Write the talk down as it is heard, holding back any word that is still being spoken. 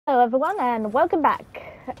Hello everyone and welcome back.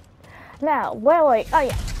 Now, where are we? Oh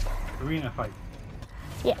yeah. Arena fight.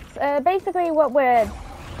 Yes, basically what we're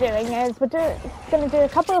doing is we're going to do a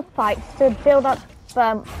couple of fights to build up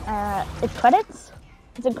it's credits?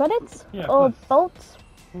 Is it credits? Yeah, or plus. bolts?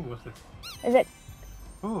 Ooh, what's this? Is it?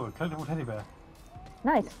 Ooh, a collectible teddy bear.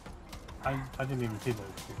 Nice. I didn't even see those,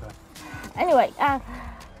 to be fair. Anyway,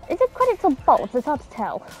 is it credits or bolts? It's hard to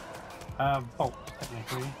tell. Bolt,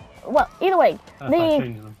 technically. Well, either way, Unless I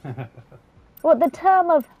change them. well, the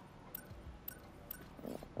term of...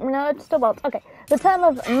 No, it's still bolts. Okay. The term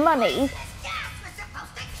of money...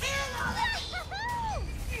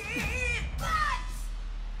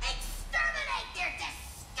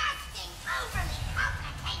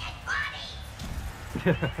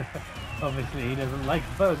 Obviously, he doesn't like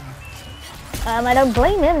bugs. I don't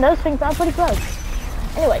blame him. Those things are pretty close.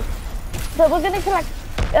 Anyway, so we're gonna collect.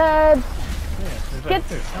 Yeah, there's that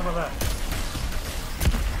too. How about that?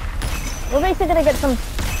 We're basically gonna get some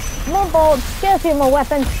more bolts, get a few more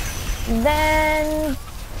weapons, then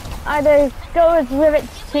either go with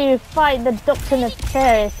Rivets to fight the Doctor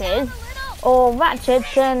Nefarious, or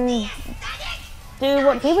Ratchet and do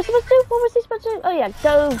what he was supposed to do. What was he supposed to do? Oh yeah,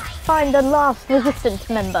 go find the last Resistance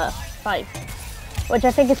member fight, which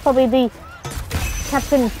I think is probably the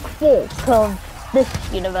Captain Quark of this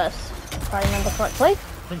universe, if I remember correctly. I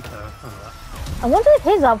think so, something like that. I wonder if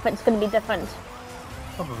his outfit's going to be different.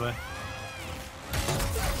 Probably.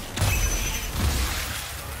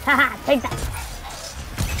 Haha, take that!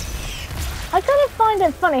 I kind of find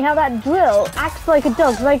it funny how that drill acts like a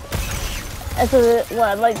dog, like, as a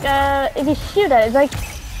word, like, if you shoot it, it's like,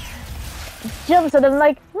 jumps at him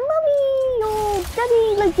like, Mommy, or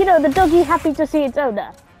Daddy, like, you know, the doggy happy to see its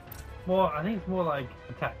owner. Well, I think it's more like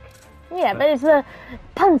attack. Yeah, but it's the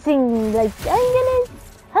pouncing, like, I'm gonna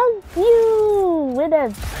hug you with a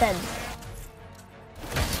fence.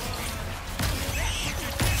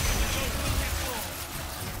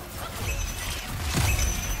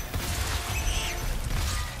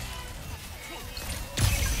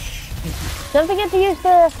 Don't forget to use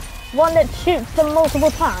the one that shoots them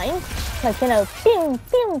multiple times. Like, you know, pew,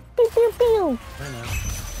 pew, pew, pew, pew. I know.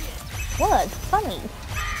 What? Funny.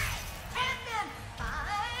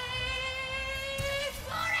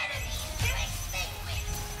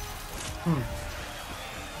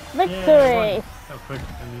 Victory! Yeah, that was quick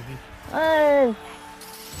and easy.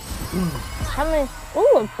 How many?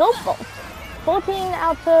 Ooh, gold bolt. 14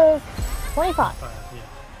 out of 25.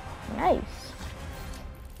 Yeah. Nice.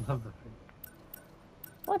 Love the thing.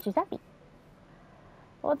 Oh, she's happy.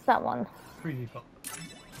 What's that one? 3D pop.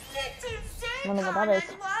 I wonder what that is.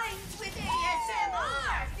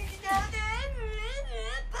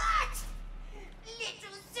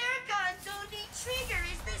 Little Zircon's only trigger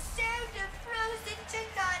is the sound of frozen to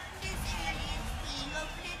nothingness aliens being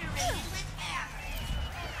obliterated with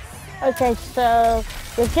hammer. Okay, so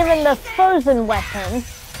we're given the frozen weapon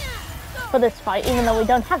for this fight, even though we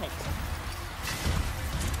don't have it.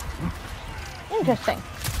 Interesting.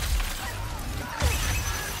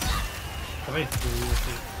 So basically, you just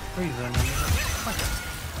freeze them and you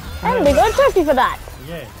just And we got a trophy for that.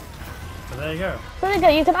 yeah. So there you go. So there you go.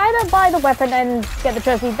 You can either buy the weapon and get the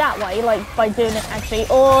trophy that way, like by doing it actually,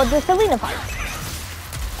 or this arena fight.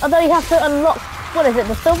 Although you have to unlock, what is it,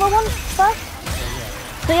 the silver one first?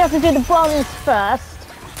 Yeah. So you have to do the bronze first,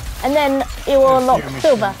 and then it will unlock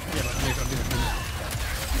silver. Yeah, but you've got to do the mission.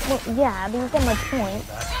 Well, yeah, but you get my point.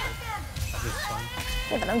 At this point.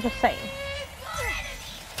 Yeah, but I'm just saying.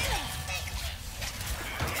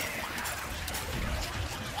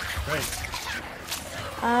 Great.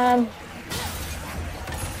 I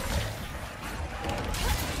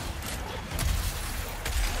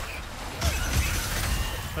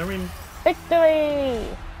mean, Victory!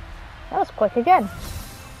 That was quick again.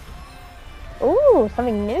 Ooh,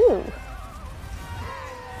 something new.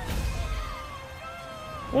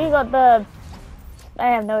 You got the... I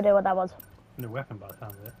have no idea what that was. new weapon by the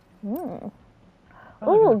sound of it. Hmm.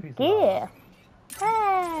 Oh, look Ooh, at the piece of gear.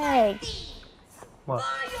 Hey! What?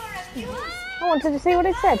 I wanted to see what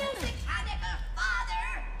it said. Mechanical father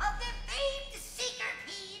of the famed seeker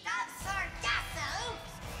peed of Sargasso.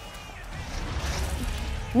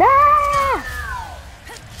 Nah!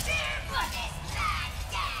 For this lad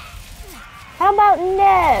death. How about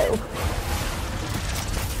no?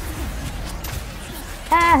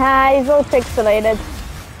 Haha, he's all pixelated.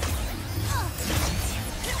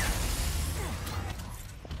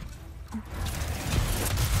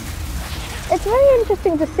 It's very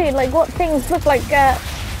interesting to see like what things look like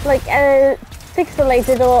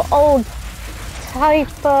pixelated or old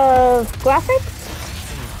type of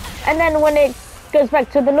graphics, and then when it goes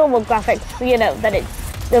back to the normal graphics, you know, that it's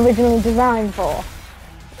originally designed for.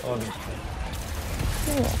 Honestly.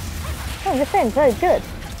 Yeah. Oh, this thing's very good.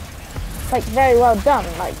 Like, very well done,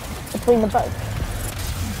 like, between the both.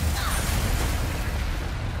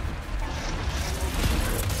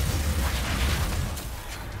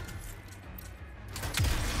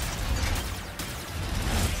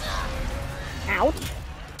 Ouch.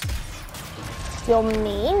 You're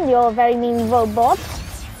mean. You're a very mean robot.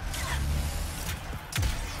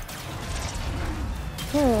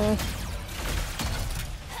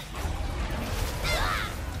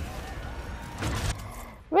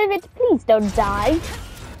 Rivet, please don't die.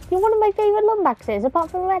 You're one of my favourite Lombaxes, apart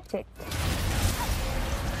from Ratchet.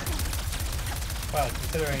 Well,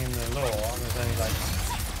 considering in the lore, there's only like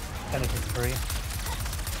technically 3.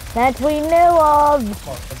 That we know of.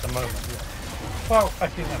 Well, at the moment, yeah. Well,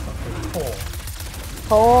 actually, that's not true. 4.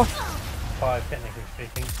 4, 5, technically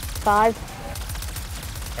speaking. 5.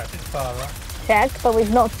 Ratchet's father. Check, but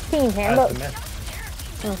we've not seen him. Look.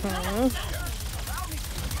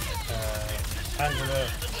 Angela,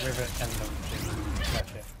 Rivet, and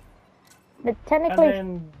Ratchet. But technically, And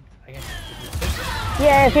then, I guess,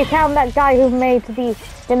 yeah, if you count that guy who made the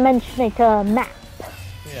Dimensionator map.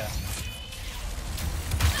 yeah.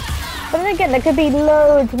 But then again, there could be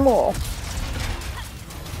loads more.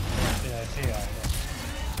 Yeah, I see that. Yeah.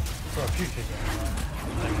 For a future game,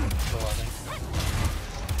 lore, I think.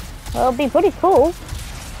 Well, it'll be pretty cool.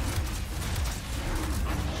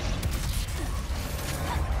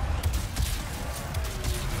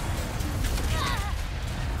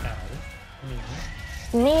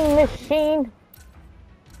 Mean machine.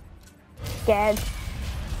 Scared.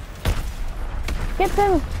 Get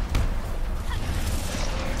them.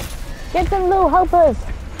 Get them, little helpers.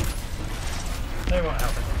 They won't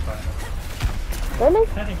help in this fight. Really?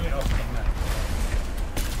 Technically, off the map.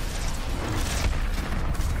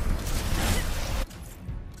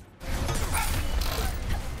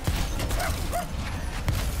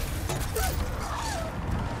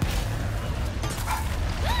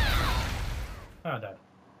 Oh, no.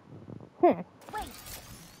 Wait.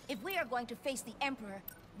 If we are going to face the Emperor,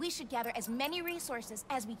 we should gather as many resources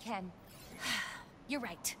as we can. You're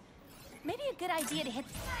right. Maybe a good idea to hit...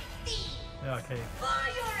 Yeah, okay. For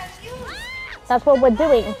your amusement! That's what we're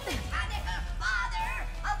doing. I'm the father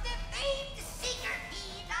of the famed seeker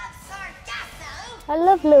queen of Sargasso! I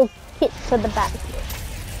love little kits at the back.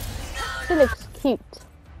 She looks cute.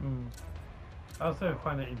 I also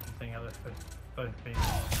find it interesting how they're both being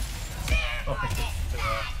opposites to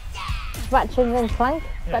Ratchet and Clank.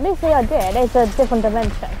 Yeah. That is the idea. It's a different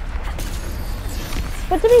dimension.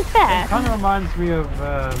 But to be fair, It kind of reminds me of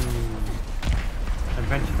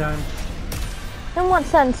Adventure Time. in what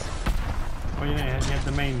sense? Well, you know, you had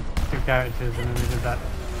the main 2 characters, and then they did that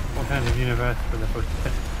alternative universe where they're both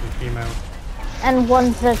technically female. And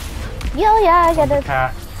one's the... Yeah, I get The it.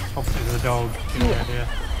 cat, opposite of the dog. You know the idea.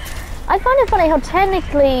 I find it funny how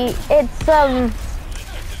technically it's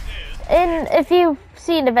in if you've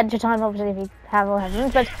seen Adventure Time, obviously if you have or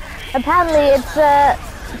haven't, but apparently it's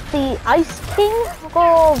the Ice King,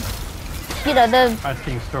 or you know the Ice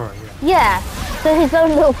King story. Yeah. so his own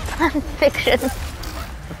little fan fiction.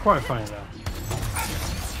 It's quite funny though.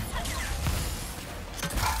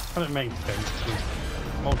 But it makes sense. There's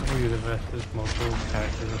multiple universes, multiple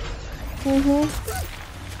characters.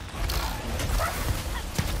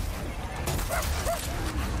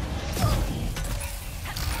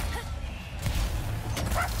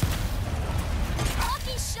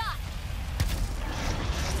 Lucky shot!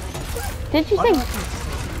 Did you think?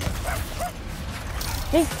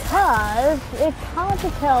 Because it's hard to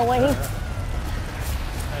tell where he's.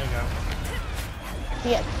 There you go.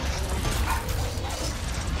 Yes.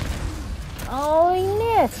 Oh, he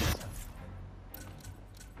missed.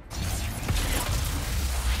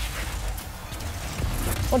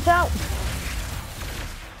 Watch out!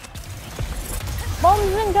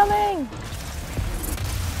 Bombs incoming!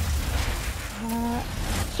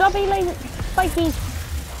 Choppy, laser, spiky,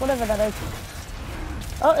 whatever that is.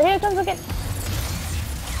 Oh, here comes again.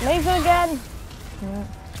 Laser again.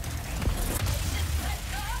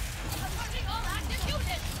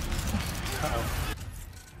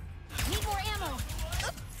 Need more ammo.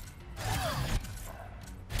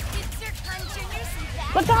 Insert conjure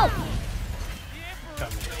Watch out!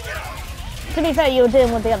 Got me. To be fair, you were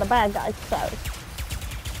dealing with the other bad guys, so.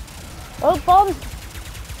 Oh, bombs!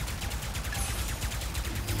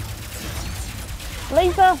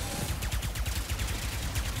 Laser!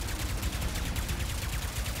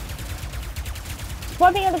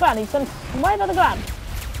 Swiping on the ground, he's gonna swipe on the ground.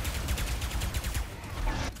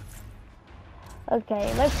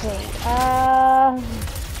 Okay, let's see.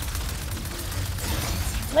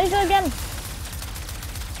 Laser again.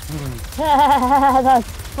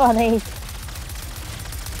 That's funny.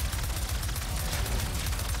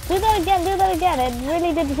 Do that again, do that again. It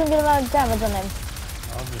really did some good amount of damage on him.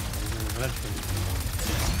 Obviously,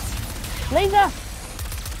 Laser!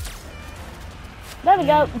 There we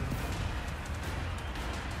go.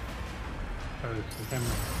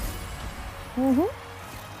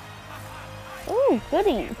 Ooh,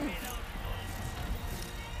 goody.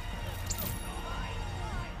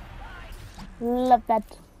 Love that.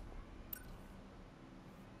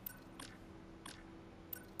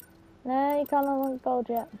 No, you can't unlock gold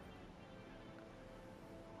yet.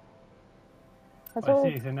 That's all.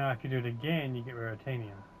 I see, so now if you do it again, you get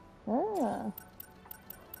Raritanium. Ah.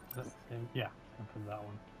 That's the same, yeah, same for that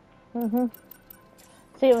one.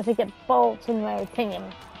 So you obviously get bolts and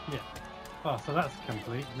Raritanium. Yeah. Oh, so that's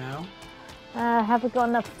complete now. Have we got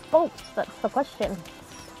enough bolts? That's the question.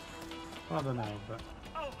 Well, I don't know, but...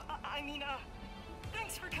 Oh,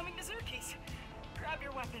 thanks for coming to Zerkie's. Grab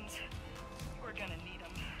your weapons. We're gonna need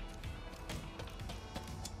them.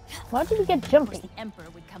 Why did we get Of jumpy? course, the Emperor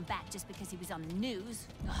would come back just because he was on the news.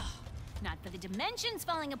 Ugh, not for the dimensions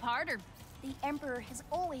falling apart or... The Emperor has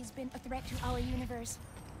always been a threat to our universe.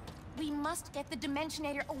 We must get the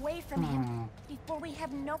Dimensionator away from him before we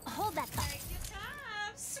have no... Hold that thought. Take your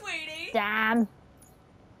time, sweetie. Damn.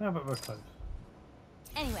 No, but we're close.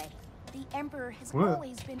 Anyway, The Emperor has What?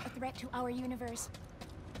 always been a threat to our universe.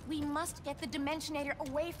 We must get the Dimensionator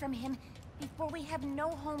away from him before we have no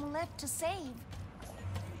home left to save.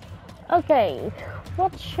 Okay,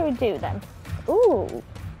 what should we do then? Ooh.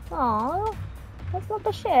 Aww. That's not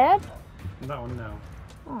the ship. That one, no.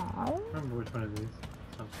 Aww. Remember which one it is.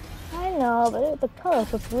 Oh. I know, but the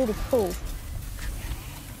colors look really cool.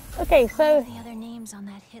 Okay, so... The other names on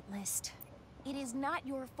that hit list. It is not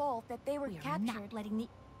your fault that they were We are captured. not letting the...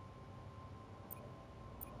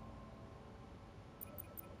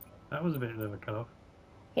 That was a bit of a cut-off.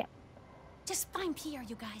 Yeah. Just find Pierre,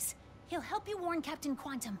 you guys. He'll help you warn Captain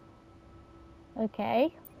Quantum.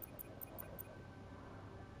 Okay.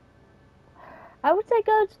 I would say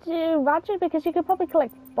go to Ratchet because you could probably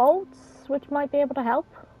collect bolts, which might be able to help.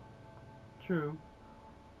 True.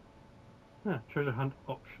 Yeah, treasure hunt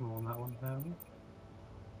optional on that one, apparently.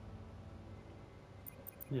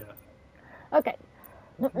 Yeah. Okay.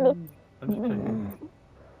 Yeah,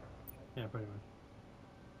 pretty much.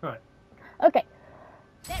 Right. Okay.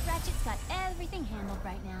 Bet Ratchet's got everything handled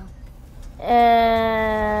right now.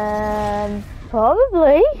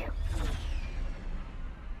 Probably.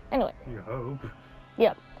 Anyway. You hope.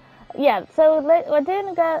 Yeah. Yeah, so we're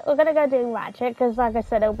gonna go do Ratchet, because like I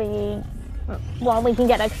said, it'll be... One, we can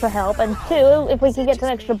get extra help, and two, if we can get some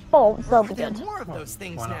extra bolts, that'll be good. More of those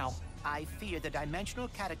things Why not? now. I fear the dimensional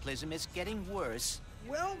cataclysm is getting worse.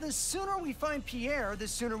 Well, the sooner we find Pierre, the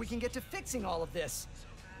sooner we can get to fixing all of this.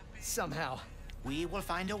 Somehow. We will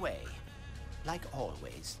find a way. Like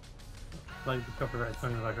always. Like the copyright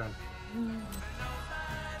song in the background.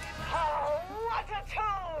 Oh, what a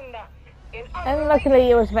tune! In And luckily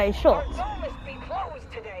it was very short. our door must be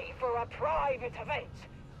closed today for a private event.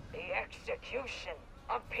 The execution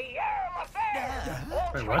of Pierre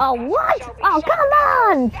Lefebvre. Wait, what? Oh, what? Oh, come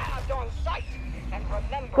on! Stabbed on sight. And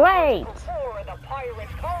remember, Great. before the pirate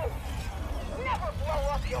code, never blow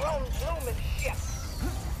up your own bloomin' ship.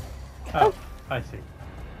 Oh, I see.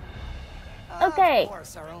 Okay. Of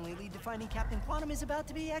course, our only lead to finding Captain Quantum is about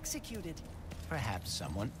to be executed. Perhaps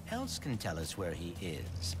someone else can tell us where he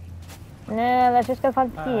is. No, let's just go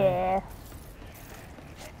find Pierre.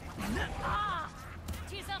 Ah!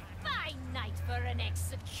 'Tis a fine night for an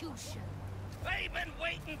execution. I've been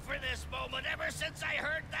waiting for this moment ever since I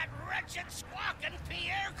heard that wretched squawk and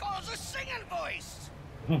Pierre calls a singing voice.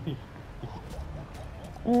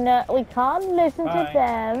 No, we can't listen to Bye.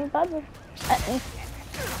 them, but...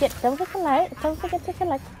 don't forget to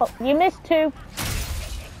collect... Oh, you missed two.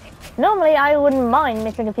 Normally I wouldn't mind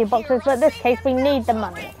missing a few boxes, but in this case we need the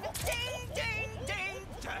money. Ding, ding, ding,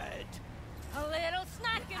 dead. A little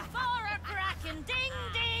snacking for a cracking ding,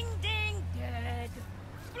 ding, ding, dead.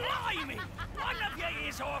 Blimey! One of you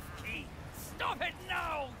is off key. Stop it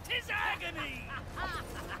now! 'Tis agony!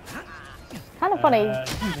 Kind of funny.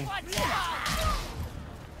 Excuse me. What's up?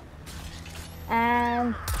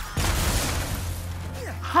 And...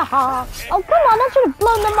 Haha. Oh, come on, I should have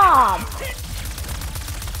blown them up.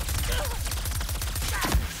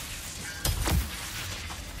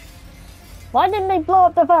 Why didn't they blow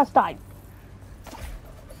up the first time?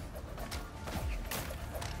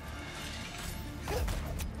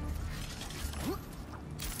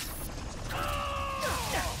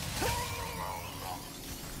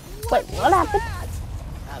 Wait, what happened?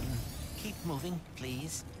 Keep moving,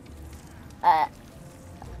 please.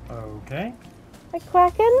 Okay, A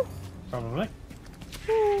Kraken? probably.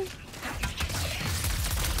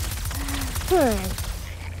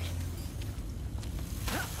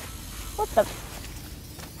 What the?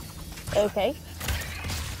 Okay.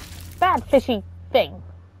 Bad fishy thing.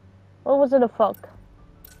 Or was it a frog?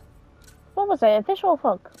 What was it? A fish or a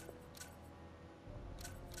frog?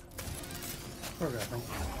 Frog, I think.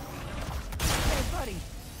 Hey, buddy.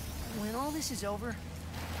 When all this is over,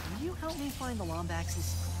 will you help me find the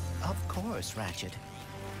Lombaxes? Of course, Ratchet.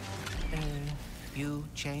 You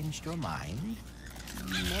changed your mind?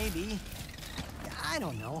 Maybe. I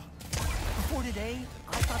don't know. Before today,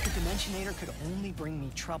 I thought the Dimensionator could only bring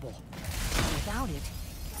me trouble. Without it,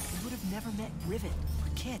 I would have never met Rivet or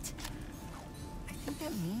Kit. I think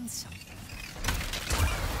that means something.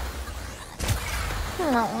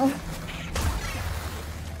 No.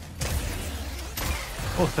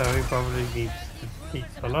 Also, he probably needs to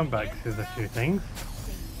teach the Lombaxes a few things.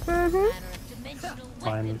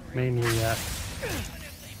 Mainly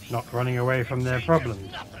not running away from their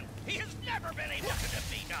problems. He has never been able to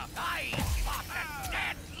defeat us. I fought a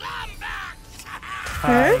dead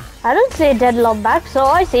Lombax. I don't see a dead Lombax, so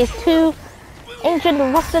I see two ancient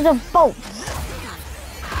rusted bolts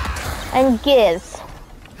and gears.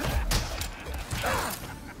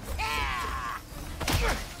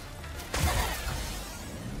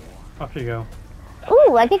 Off you go.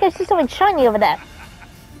 Ooh, I think I see something shiny over there.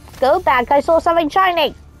 Go back, I saw something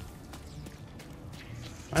shiny.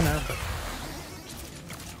 I know, but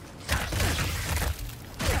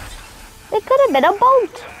It could have been a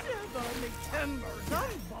bolt.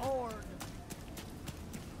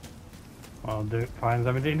 I'll find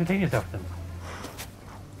something to entertain yourself then.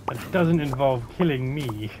 That doesn't involve killing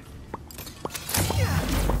me.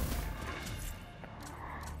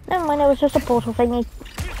 Never mind, it was just a portal thingy.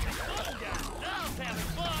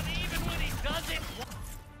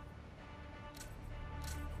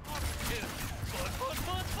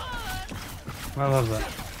 I love that.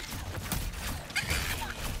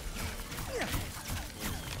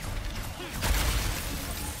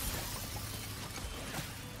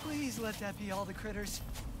 Please let that be all the critters.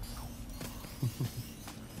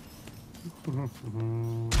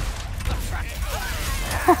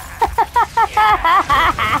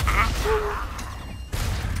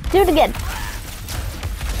 Do it again.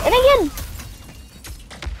 And again.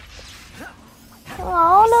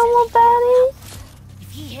 Oh, no more baddies.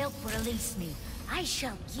 If ye help release me, I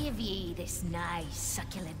shall give ye this nice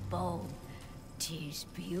succulent bone. 'Tis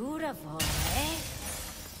beautiful, eh?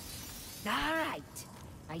 All right.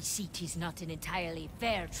 I see 'tis not an entirely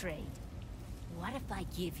fair trade. What if I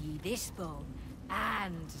give ye this bone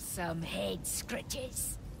and some head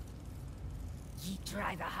scritches? Ye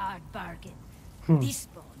drive a hard bargain. This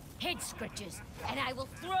bone, head scritches, and I will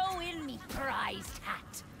throw in me prized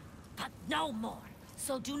hat. But no more,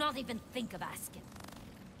 so do not even think of asking.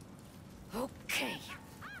 Okay,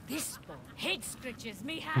 this bone, head scritches,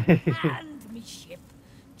 me hat, and me ship.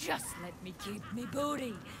 Just let me keep me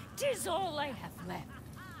booty. 'Tis all I have left.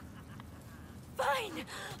 Fine,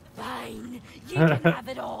 fine. You can have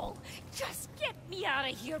it all. Just get me out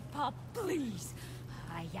of here, Pop, please.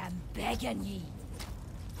 I am begging ye.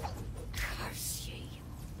 Curse ye.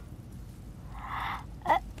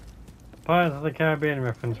 Pirates of the Caribbean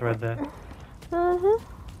reference right there. You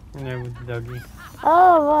know, with the doggy.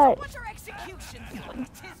 Oh, right. What's your execution?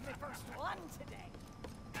 Tis my first one today.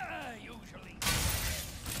 Usually.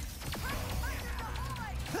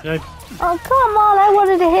 Yikes. Oh, come on. I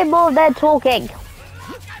wanted to hear more of their talking.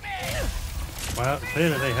 Well,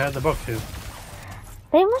 clearly they heard the boxes.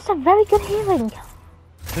 They must have very good hearing.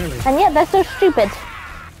 Clearly. And yet they're so stupid.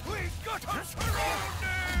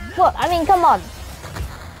 What? I mean, come on.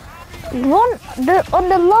 On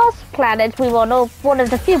the last planet we were on, or one of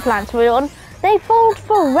the few planets we were on, they fought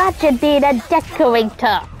for Ratchet being a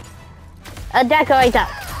decorator. A decorator.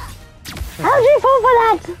 How did you fall for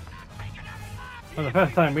that? Well, the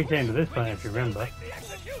first time we came to this planet, if you remember,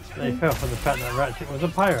 they fell for the fact that Ratchet was a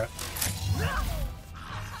pirate.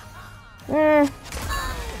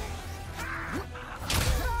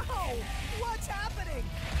 What's happening?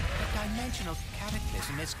 The dimensional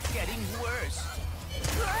cataclysm is getting worse.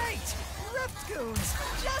 Great! Riftgoons!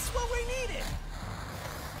 Just what we needed!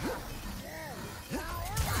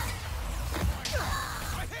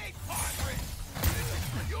 I hate pirates.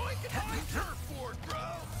 You ain't get my turf board, bro.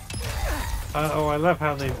 Oh, I love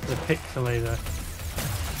how the pixelator.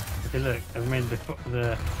 Okay, look, I've made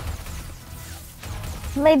the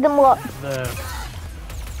Made them what?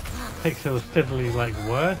 pixels steadily like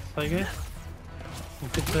worse, I guess. You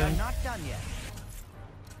could We say. are not done yet.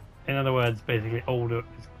 In other words, basically older.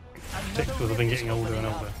 Pixels have been getting older and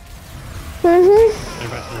older. Mm-hmm. They're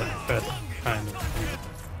back to the first kind of.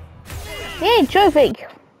 Yay, trophy!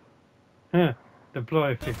 Yeah.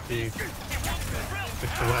 Deploy 50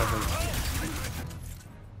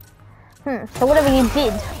 whatever. So whatever you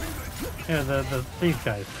did. Yeah, these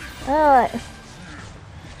guys. Alright.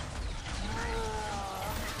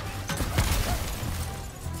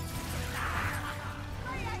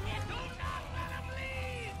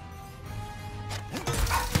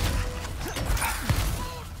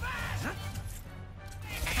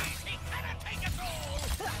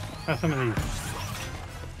 Have some of these.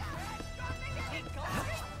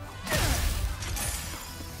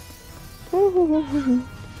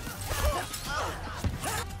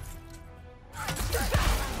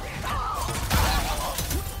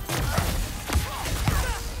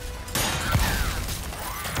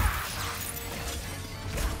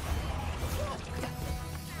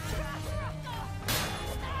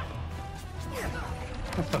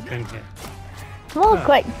 What's up in here? More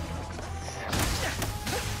crates.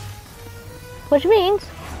 Which means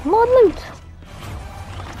more loot.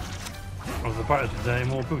 I was about to say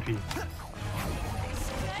more booty.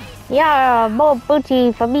 Yeah, more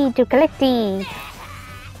booty for me to collect. Just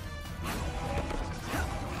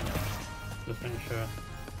make sure.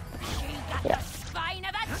 Yeah. Spine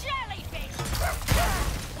of a jellyfish!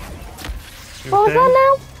 What was that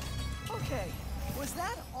now? Okay, was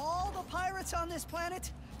that all the pirates on this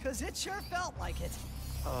planet? Because it sure felt like it.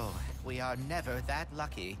 Oh, we are never that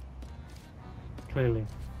lucky. Clearly.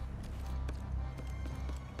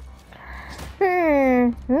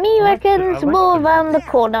 Me reckons more around the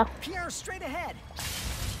corner. Pierre, straight ahead.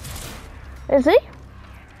 Is he?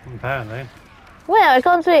 Apparently. Where? I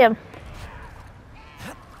can't see him.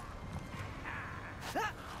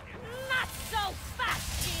 Not so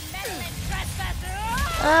fast, you meddling trespasser!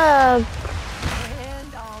 Oh.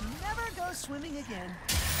 And I'll never go swimming again.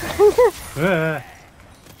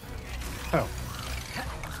 Oh.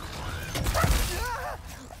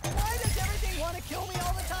 Why does everything want to kill me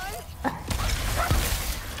all the time?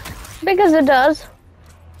 Because it does.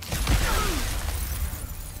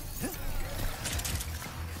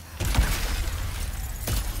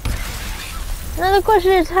 Now the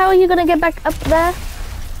question is, how are you going to get back up there?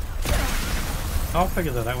 I'll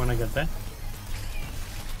figure that out when I get there.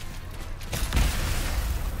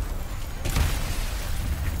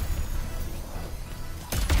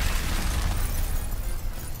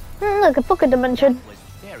 Look, a pocket dimension. Was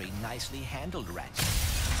very nicely handled, Ratchet.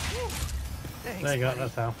 Thanks, There you go, buddy.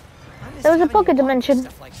 that's how. I miss There was a having to pocket watch dimension.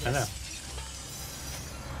 stuff like I know. this.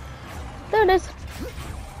 There it is.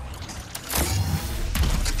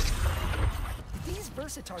 Did these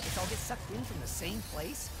Versa targets all get sucked in from the same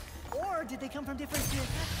place? Or did they come from different...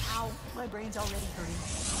 Ow, my brain's already hurting.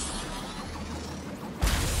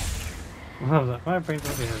 Love that. My brain's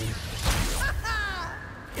already hurting.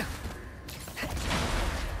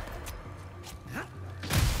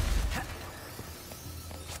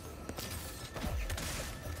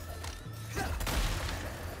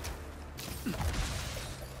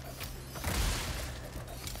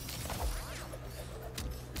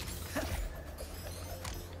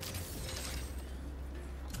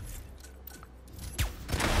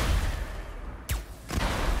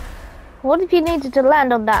 What if you needed to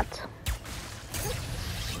land on that?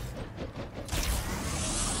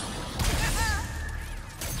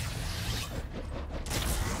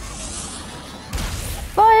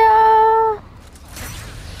 Fire!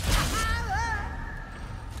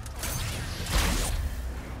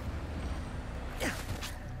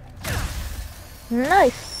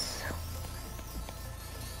 Nice.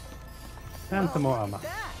 And some more armor.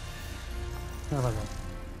 How about that?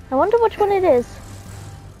 I wonder which one it is.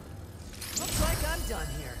 Looks like I'm done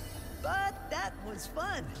here. But that was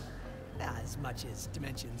fun. As much as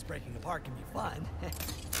dimensions breaking apart can be fun.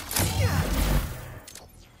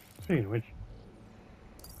 Speaking of which,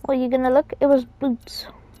 What are you gonna look? It was boots.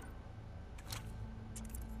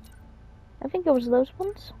 I think it was those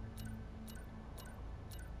ones.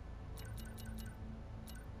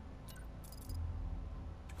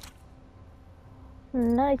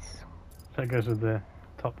 Nice. that goes with the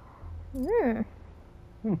top. Hmm.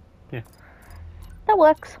 Yeah. That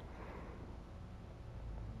works.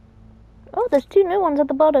 Oh, there's two new ones at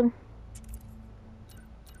the bottom.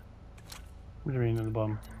 What do you mean at the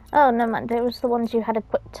bottom? Oh, no mind. It was the ones you had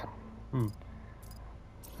equipped.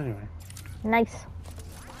 Anyway. Nice.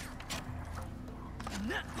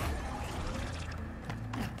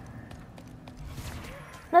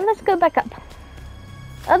 Now let's go back up.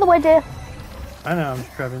 Other way, dear. I know, I'm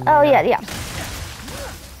just grabbing Oh, the, yeah, yeah.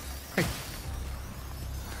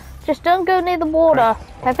 Just don't go near the water.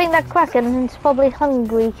 I think that Kraken is probably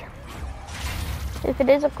hungry. If it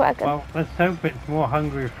is a Kraken. Well, let's hope it's more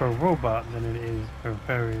hungry for a robot than it is for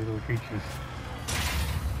very little creatures.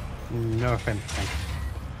 No offense, thanks.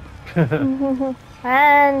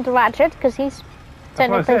 And Ratchet, because he's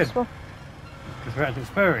technically because Ratchet's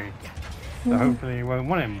furry. So hopefully you won't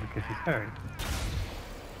want him because he's furry.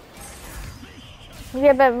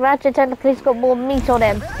 Yeah, but Ratchet technically's got more meat on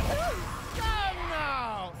him.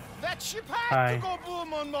 That ship Hi. had to go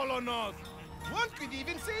boom on Molonov. One could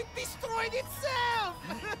even say it destroyed itself.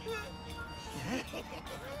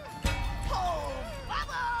 Oh,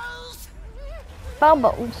 bubbles!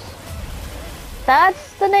 Bubbles.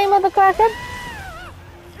 That's the name of the Kraken?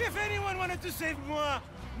 If anyone wanted to save moi,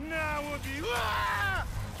 now would be.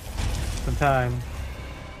 Some time.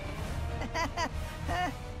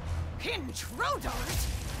 Intruders?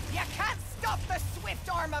 You can't stop the swift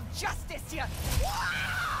arm of justice, you...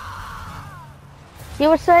 You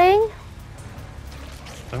were saying?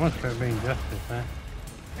 So much for it being justice, eh?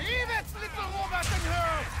 Hey, that's little robot and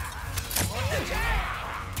her!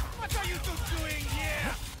 What are you two doing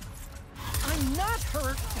here? I'm not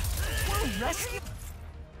hurt. We're rescuing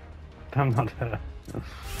I'm not hurt.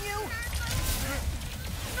 you.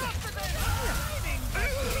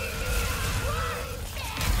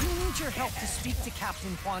 We need your help to speak to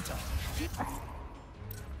Captain Quantum.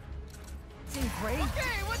 It's in great.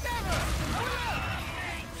 Okay, whatever!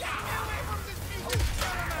 Get away from this music!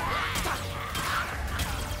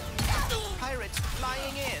 Pirates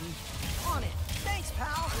flying in. On it. Thanks,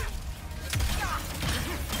 pal.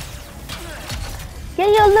 Get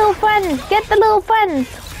your little friends! Get the little friends!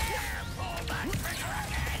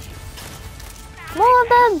 More of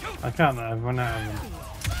them! I can't, I've run out of them.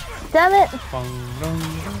 Damn it! Bong, bong,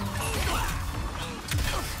 bong.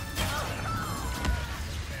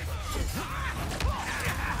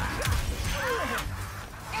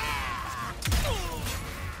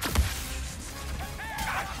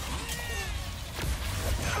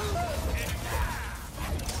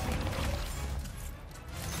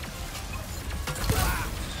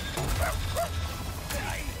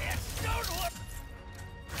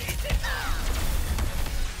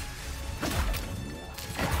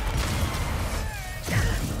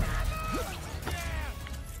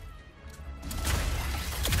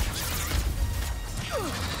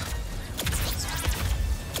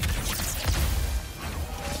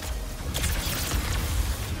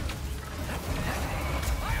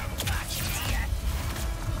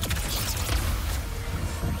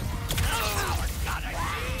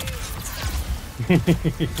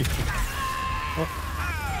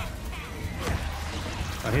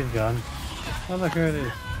 Oh, he's gone. Oh, look, here it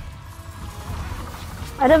is.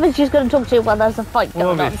 I don't think she's going to talk to you while there's a fight Well,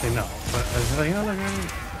 going on. obviously not, but I was like, oh, look, here it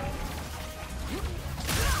is.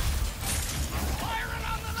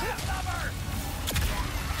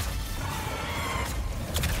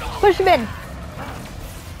 Push him in!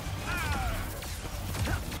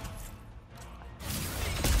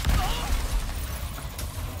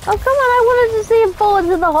 Oh, come on, I wanted to see him fall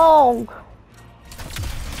into the hole.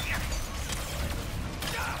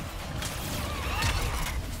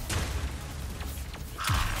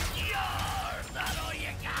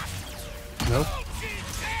 Nope.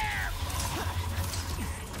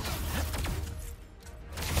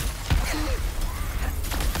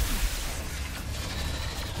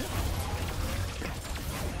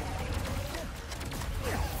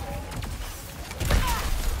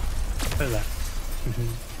 Look at that.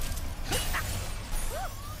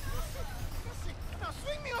 Now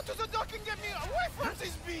swing me onto the dock and get me away from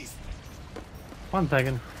this beast! 1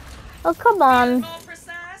 second. Oh, come on. More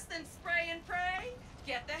precise than spray and pray?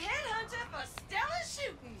 Get the headhunter for stellar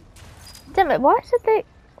shooting. Damn it, why is it they...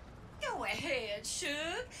 Go ahead,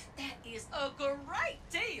 Shug. That is a great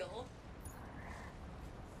deal.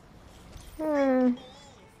 Hmm.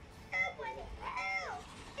 Someone help!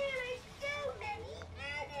 There are so many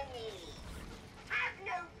enemies! Have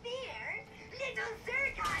no fear! Little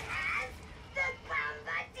Zircon has the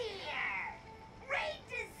Bombardier! Raid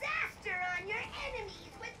disaster on your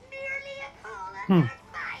enemies with merely a pull of your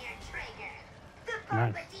fire trigger! The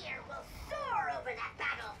Bombardier will soar over that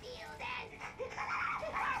battlefield and...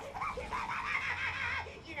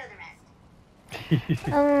 you know the rest.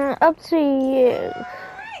 Up to you.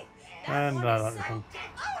 And I like this one.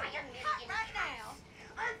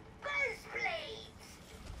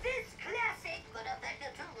 This classic but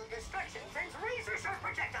effective tool of destruction sends razor-sharp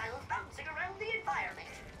projectiles bouncing around the environment.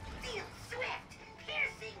 Deal swift,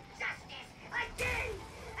 piercing justice again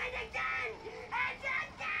and again and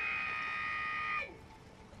again!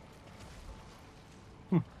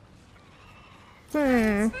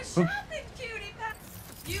 Thanks for shopping, cutie pie.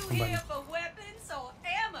 You here for weapons or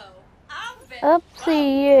ammo? I'll bet. Up to I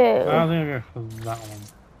you. think I'll go for that one.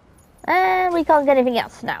 And we can't get anything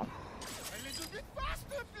else now. A little bit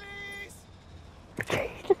faster, please.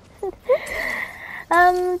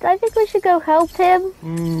 I think we should go help him.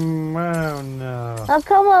 Oh no. Oh,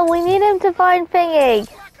 come on, we need him to find Thingy.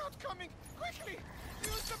 Blackout coming! Quickly!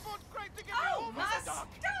 Use the boat crate to get me Oh over my the dock!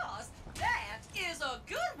 stars! That is a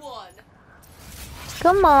good one.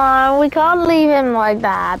 Come on, we can't leave him like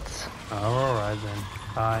that. Oh, alright then.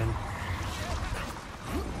 Fine.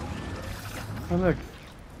 Oh look.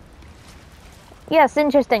 Yes,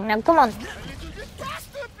 interesting. Now, come on. A little bit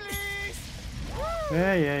faster, please!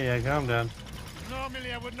 Yeah, calm down.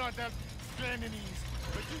 Normally I would not have enemies,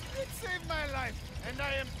 but you did save my life, and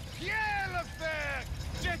I am Pierre Lefebvre,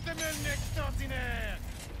 gentleman extraordinaire.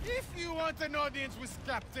 If you want an audience with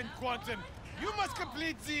Captain Quantum, you must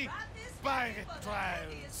complete the pirate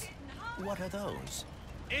trials. What are those?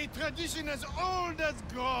 A tradition as old as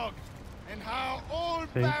grog, and how old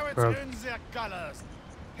See, pirates grog. earn their colors.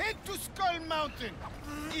 Head to Skull Mountain.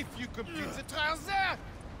 If you complete the trials there,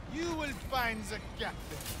 you will find the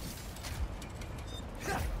captain.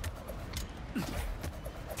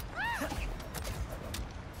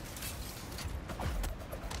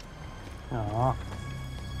 Aww.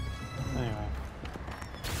 Anyway.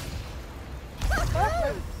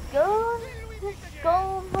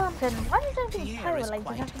 Skull Mountain. Why does everything Pierre pirate is like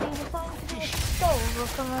quite have to be the song to do with skulls or I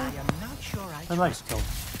something? am not sure I I like trust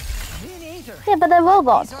skulls. Me neither. Yeah, but they're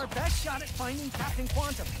robots. He's our best shot at finding Captain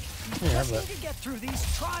Quantum. We Yeah, just but- need to get through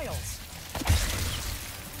these trials.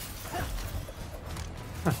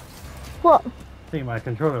 What? I think my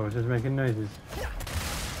controller was just making noises.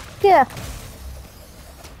 Yeah.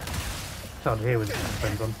 It's hard to hear with the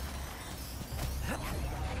headphones on.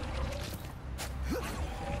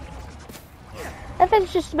 I think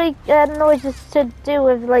it's just make noises to do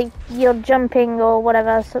with like you're jumping or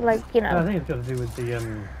whatever. So like you I know. think it's got to do with the, you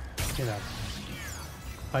know,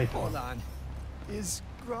 Hold Python. on. Is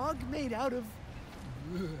grog made out of...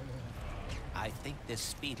 I think this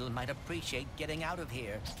Speedle might appreciate getting out of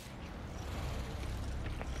here.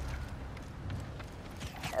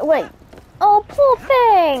 Wait. Oh, poor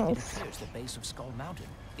things. Here's the base of Skull Mountain.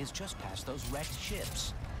 Is just past those wrecked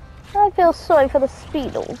ships. I feel sorry for the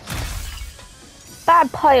Speedles.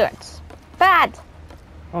 Bad pirates. Bad.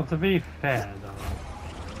 Well, to be fair,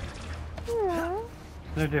 though, Hmm.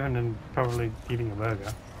 no different than probably eating a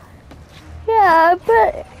burger. Yeah,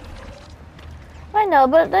 but I know,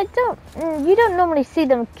 but I don't. You don't normally see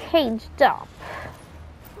them caged up.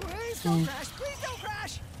 Please don't crash. Please don't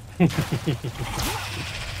crash.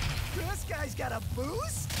 This guy's got a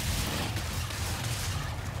boost.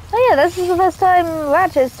 Oh yeah, this is the first time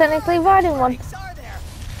Ratchet's technically riding one. Brakes are there.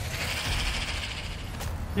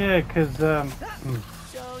 Yeah, because,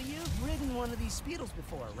 So you've ridden one of these Speedles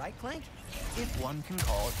before, right, Clank? If one can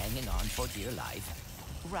call hanging on for dear life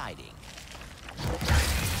riding.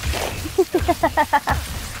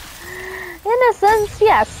 In a sense,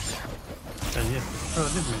 yes. yes. Oh,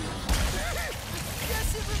 it did mean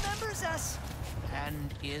Guess it remembers us.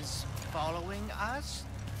 And is following us?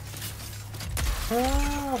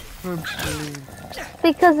 probably.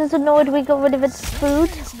 Because it's annoyed we got rid of its food.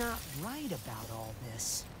 Something's not right about all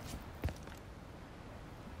this.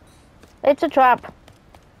 It's a trap.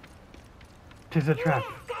 Tis a trap.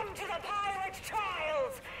 Welcome to the pirate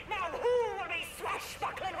trials. Now who will be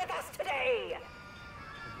swashbuckling with us today?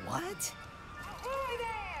 What? Hi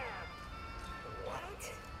there.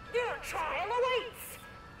 What? Your trial awaits.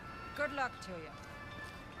 Good luck to you.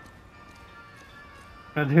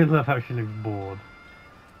 I do love how she looks bored.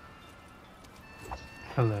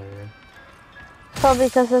 Hilarious. Probably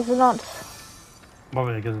because there's not.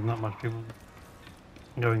 Probably because there's not much people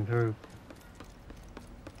going through.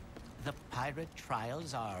 The pirate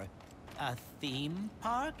trials are a theme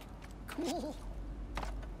park? Cool.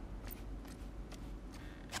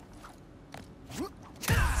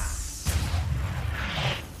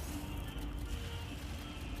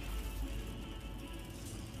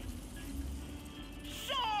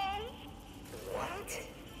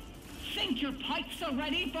 Think your pipes are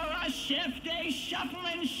ready for a shift-day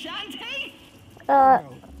shuffling shanty?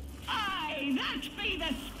 Aye, that be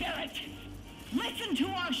the spirit. Listen to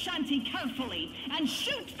our shanty carefully and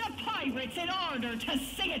shoot the pirates in order to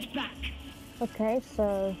sing it back. Okay,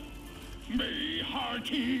 so. Me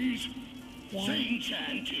hearties, sing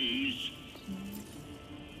shanties.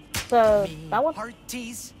 So, that one?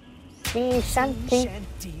 Hearties. The shanty.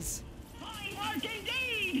 Shanties. I mark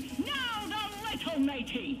indeed. Now the little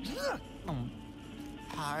matey.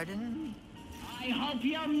 Pardon? I hope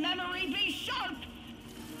your memory be sharp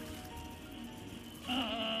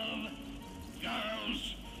of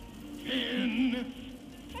girls in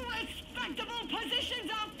respectable positions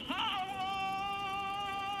of power.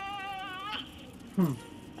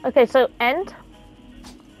 Okay, so end.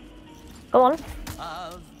 Go on.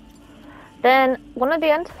 Of Then one at the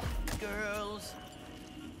end. girls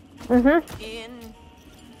Mhm. in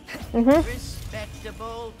Mhm.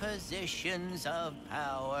 respectable positions of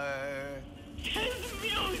power. 'Tis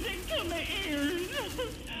music to my ears.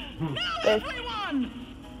 Now, There's- everyone,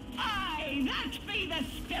 I, that be the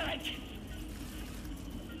spirit,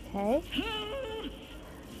 Okay. who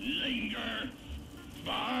linger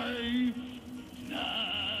by the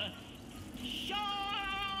shore.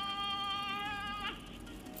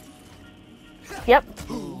 Yep.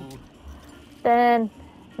 Then.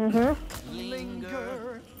 Mhm.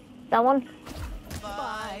 Linger That one.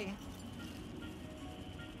 by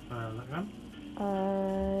Look then.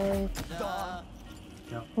 the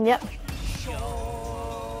Yep.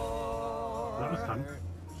 That was fun.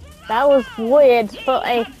 That was weird for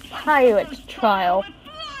a pirate trial.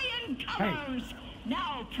 Flying colors.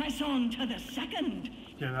 Now press on to the second.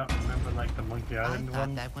 Do you not remember like the Monkey I Island thought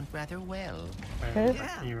one? that went rather well. Where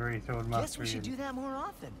Yeah. you already showed Guess Mastery we should do and that more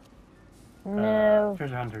often. No.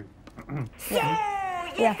 Treasure Hunter. So, you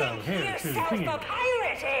Yeah. So, think here, yourself singing. a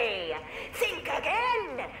pirate, eh? Think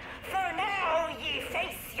again, for now ye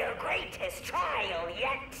face your greatest trial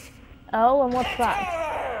yet. Oh, and what's The that?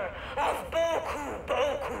 terror of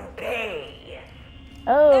Boku Bay.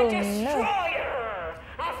 Oh The no. destroyer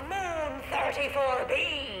of Moon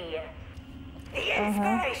 34B. The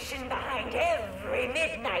inspiration behind every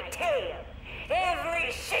midnight tale,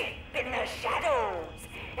 every shape in the shadows,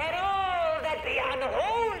 and all that be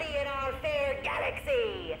unholy in our fair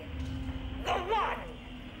galaxy. The one,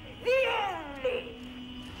 the only,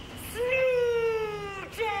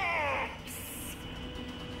 Snoojax!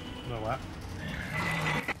 The what?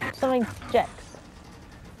 Something Jex.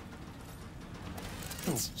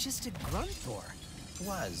 It's just a Grunthor.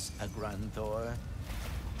 Was a Grunthor.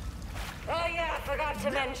 Oh yeah, I forgot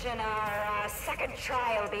to mention our second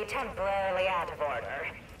trial be temporarily out of order.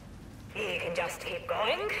 You can just keep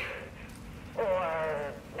going,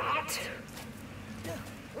 or not.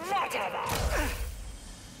 Whatever.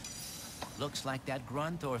 Looks like that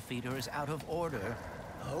Grunthor feeder is out of order.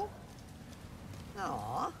 Oh?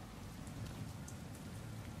 Aw.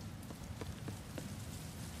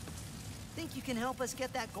 Think you can help us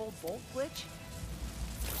get that gold bolt glitch?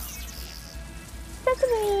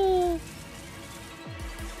 Sesame.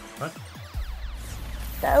 What?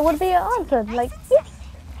 That would be an answer. Like, yes.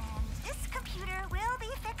 This computer will be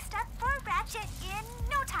fixed up for Ratchet in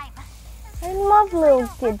no time. I love little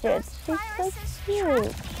Gidget. She's so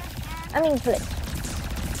cute. I mean, Flip.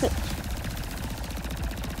 Flip.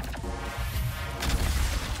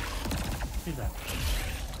 See that?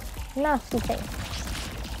 Nasty thing.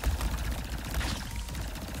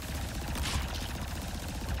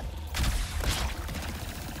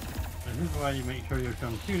 And this is why you make sure your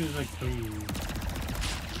computers are clean.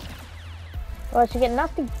 Or I should get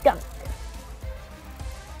nasty gunk.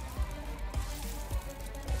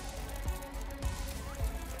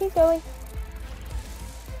 Keep going.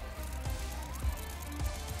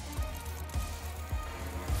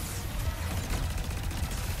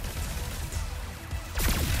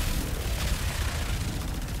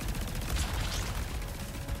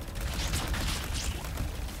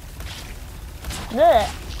 Ugh.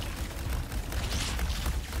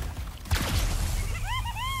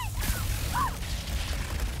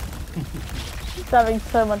 She's having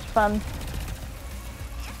so much fun. If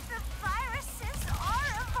the viruses are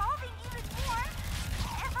evolving even more,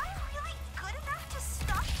 am I really good enough to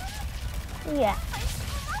stop them? Yeah. Place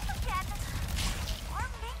them up again, or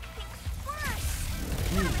make things worse?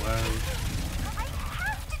 You won't. I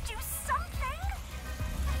have to do something.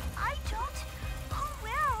 I don't. Who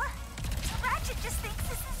will? Ratchet just thinks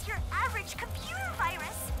this is your average computer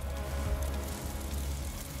virus.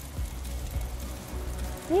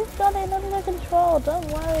 You've got it under control, don't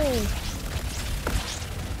worry.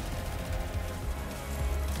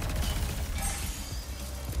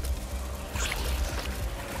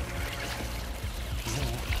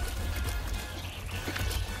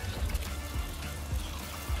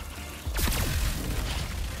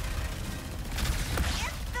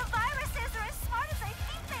 If the viruses are as smart as I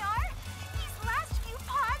think they are, these last few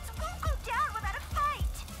pods won't go down without a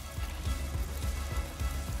fight.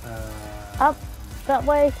 Up, that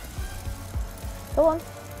way. Go on.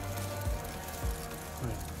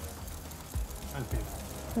 Wait. I see.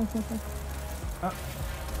 Ah.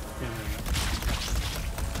 Yeah, there we go.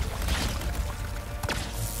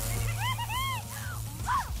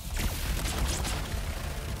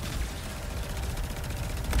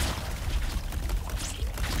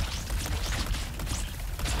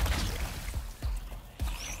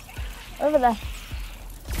 Over there.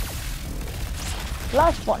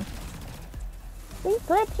 Last one. See,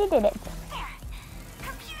 Glitch, you did it.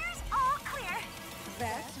 Computers all clear.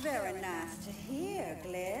 That's very nice to hear,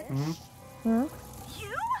 Glitch. Hmm?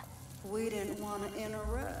 You? We didn't want to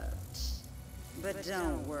interrupt. But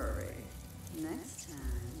don't worry. Next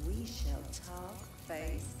time, we shall talk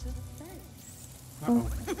face to face.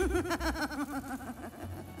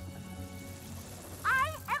 I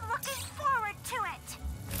am looking forward to it.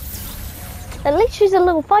 At least she's a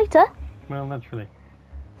little fighter. Well, naturally.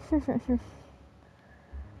 Is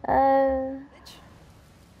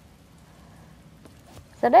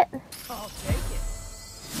that it? I'll take it.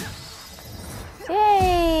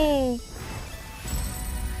 Yay!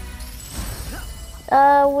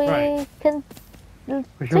 We Right. can.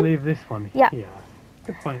 We shall leave this one Yeah. here.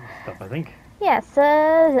 Good point stop, I think. Yes. See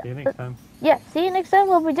you next time. Yeah. See you next time.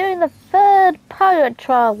 We'll be doing the third pirate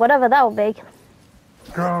trial, whatever that will be.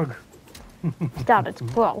 Grog. Damn, it's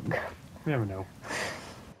Grog. You never know.